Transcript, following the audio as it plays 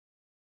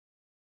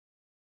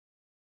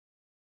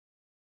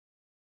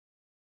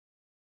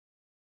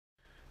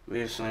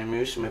Real Slam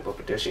Music, make up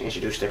with that shit,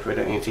 introduce that for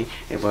the NT.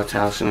 Everybody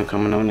Tyler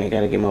coming on, they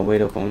gotta get my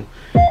weight up on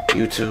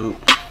YouTube.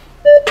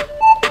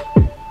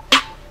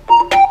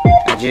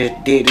 I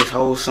just did this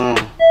whole song,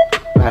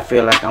 but I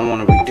feel like I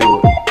wanna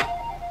redo it.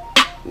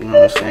 You know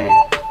what I'm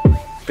saying?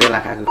 Feel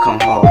like I could come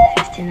hard.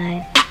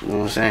 69. You know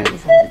what I'm saying?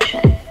 Is on the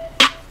track.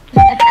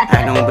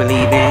 I don't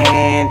believe in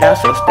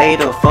handouts, so stay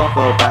the fuck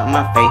about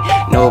my faith.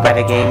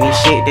 Nobody gave me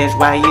shit, that's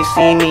why you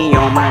see me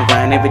on my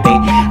grind every day.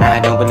 I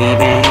don't believe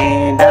in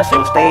handouts,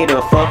 so stay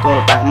the fuck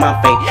about my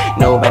faith.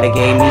 Nobody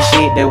gave me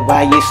shit, that's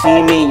why you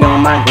see me on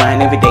my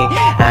grind every day.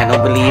 I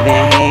don't believe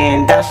in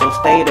handouts, so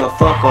stay the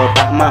fuck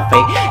about my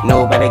faith.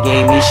 Nobody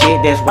gave me shit,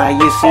 that's why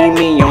you see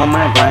me on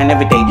my grind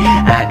every day.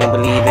 I don't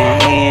believe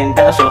in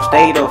handouts, so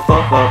stay the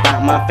fuck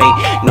about my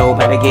faith.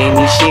 Nobody gave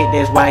me shit,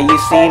 that's why you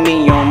see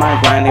me on my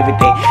grind every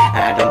day.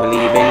 I don't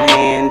believe in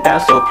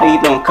handouts, so please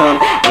don't come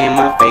in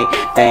my face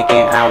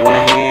thinking I want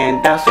a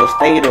handout, so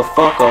stay the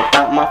fuck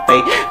about my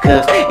face.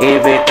 Cause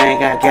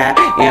everything I got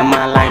in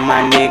my life,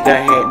 my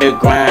nigga had to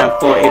grind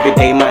for every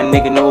day. My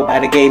nigga,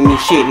 nobody gave me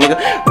shit, nigga.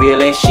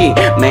 Real as shit,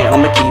 man,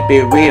 I'ma keep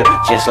it real,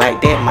 just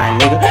like that, my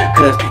nigga.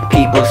 Cause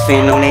people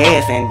sitting on their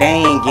ass and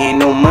they ain't getting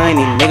no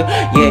money, nigga.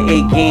 Yeah,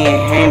 it getting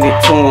handed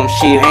to them,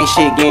 shit ain't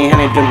shit getting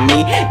handed to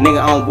me. Nigga,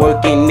 I'm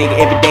working, nigga,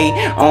 every day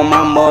on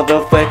my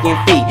motherfucking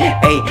feet.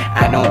 Hey,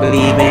 I don't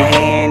believe in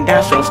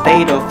handouts, so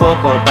stay the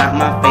fuck about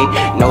my faith.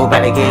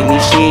 Nobody gave me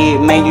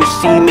shit, man, you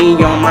see me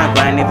on my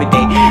grind every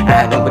day.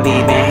 I don't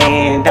believe in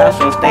handouts,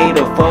 so stay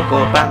the fuck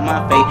about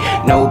my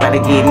faith. Nobody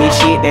gave me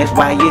shit, that's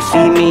why you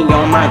see me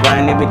on my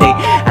grind every day.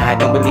 I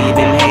don't believe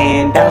in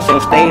handouts, so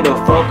stay the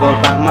fuck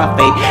about my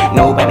faith.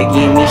 Nobody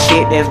gave me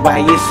shit, that's why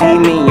you see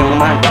me on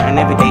my grind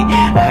every day.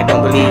 I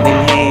don't believe in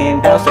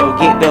handouts, so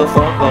get the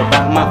fuck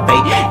about my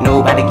faith.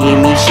 Nobody gave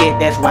me shit,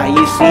 that's why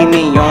you see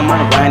me on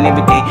my grind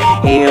every day.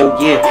 Hell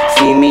yeah,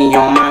 see me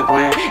on my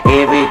grind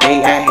every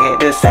day. I had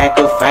to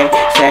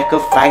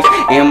sacrifice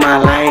in my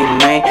life,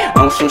 man,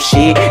 on some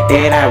shit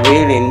that I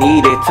really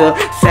needed to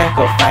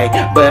sacrifice.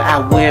 But I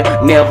will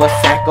never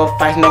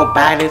sacrifice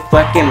nobody's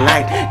fucking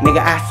life. Nigga,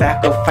 I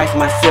sacrifice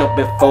myself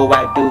before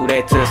I do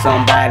that to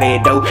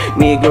somebody, though.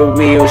 Nigga,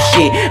 real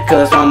shit,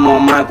 cause I'm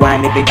on my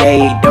grind every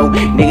day, though.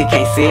 Nigga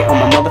can't sit on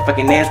my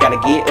motherfucking ass, gotta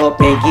get up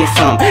and get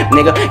some.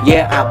 Nigga,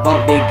 yeah, I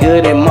bumped it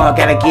good and more,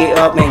 gotta get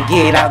up and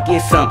get out,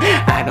 get some.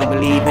 I don't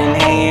believe in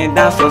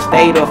handouts, so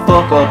stay the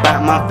fuck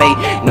about my faith.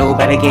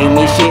 Nobody gave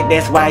me shit,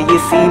 that's why you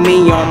see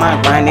me on my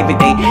grind every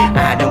day.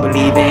 I don't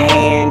believe in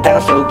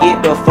handouts, so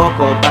get the fuck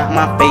about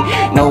my faith.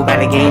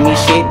 Nobody gave me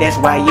shit, that's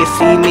why you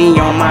see me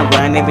on my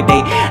grind every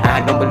day.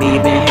 I don't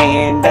believe in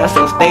handouts,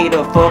 so stay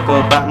the fuck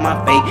about my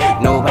faith.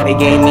 Nobody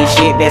gave me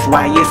shit, that's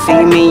why you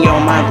see me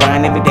on my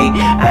grind every day.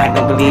 I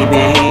don't believe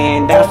in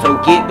handouts, so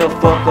get the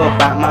fuck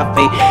about my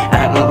faith.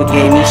 I don't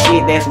gave me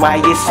shit, that's why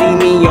you see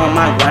me on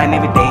my grind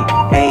every day.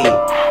 Hey,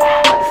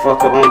 what the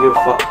fuck up, I don't give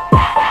a fuck.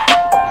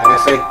 Like I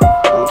say,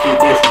 I'm gonna keep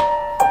this one.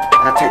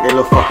 I take that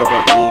little fuck up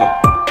at the end,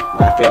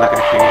 but I feel like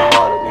I came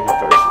harder than the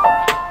first one.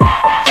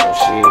 So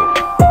shit,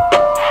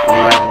 I'm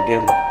riding with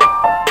them.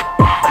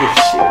 Good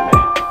shit,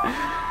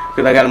 man.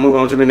 Feel like I gotta move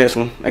on to the next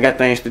one. I got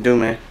things to do,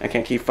 man. I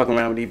can't keep fucking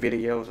around with these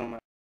videos on my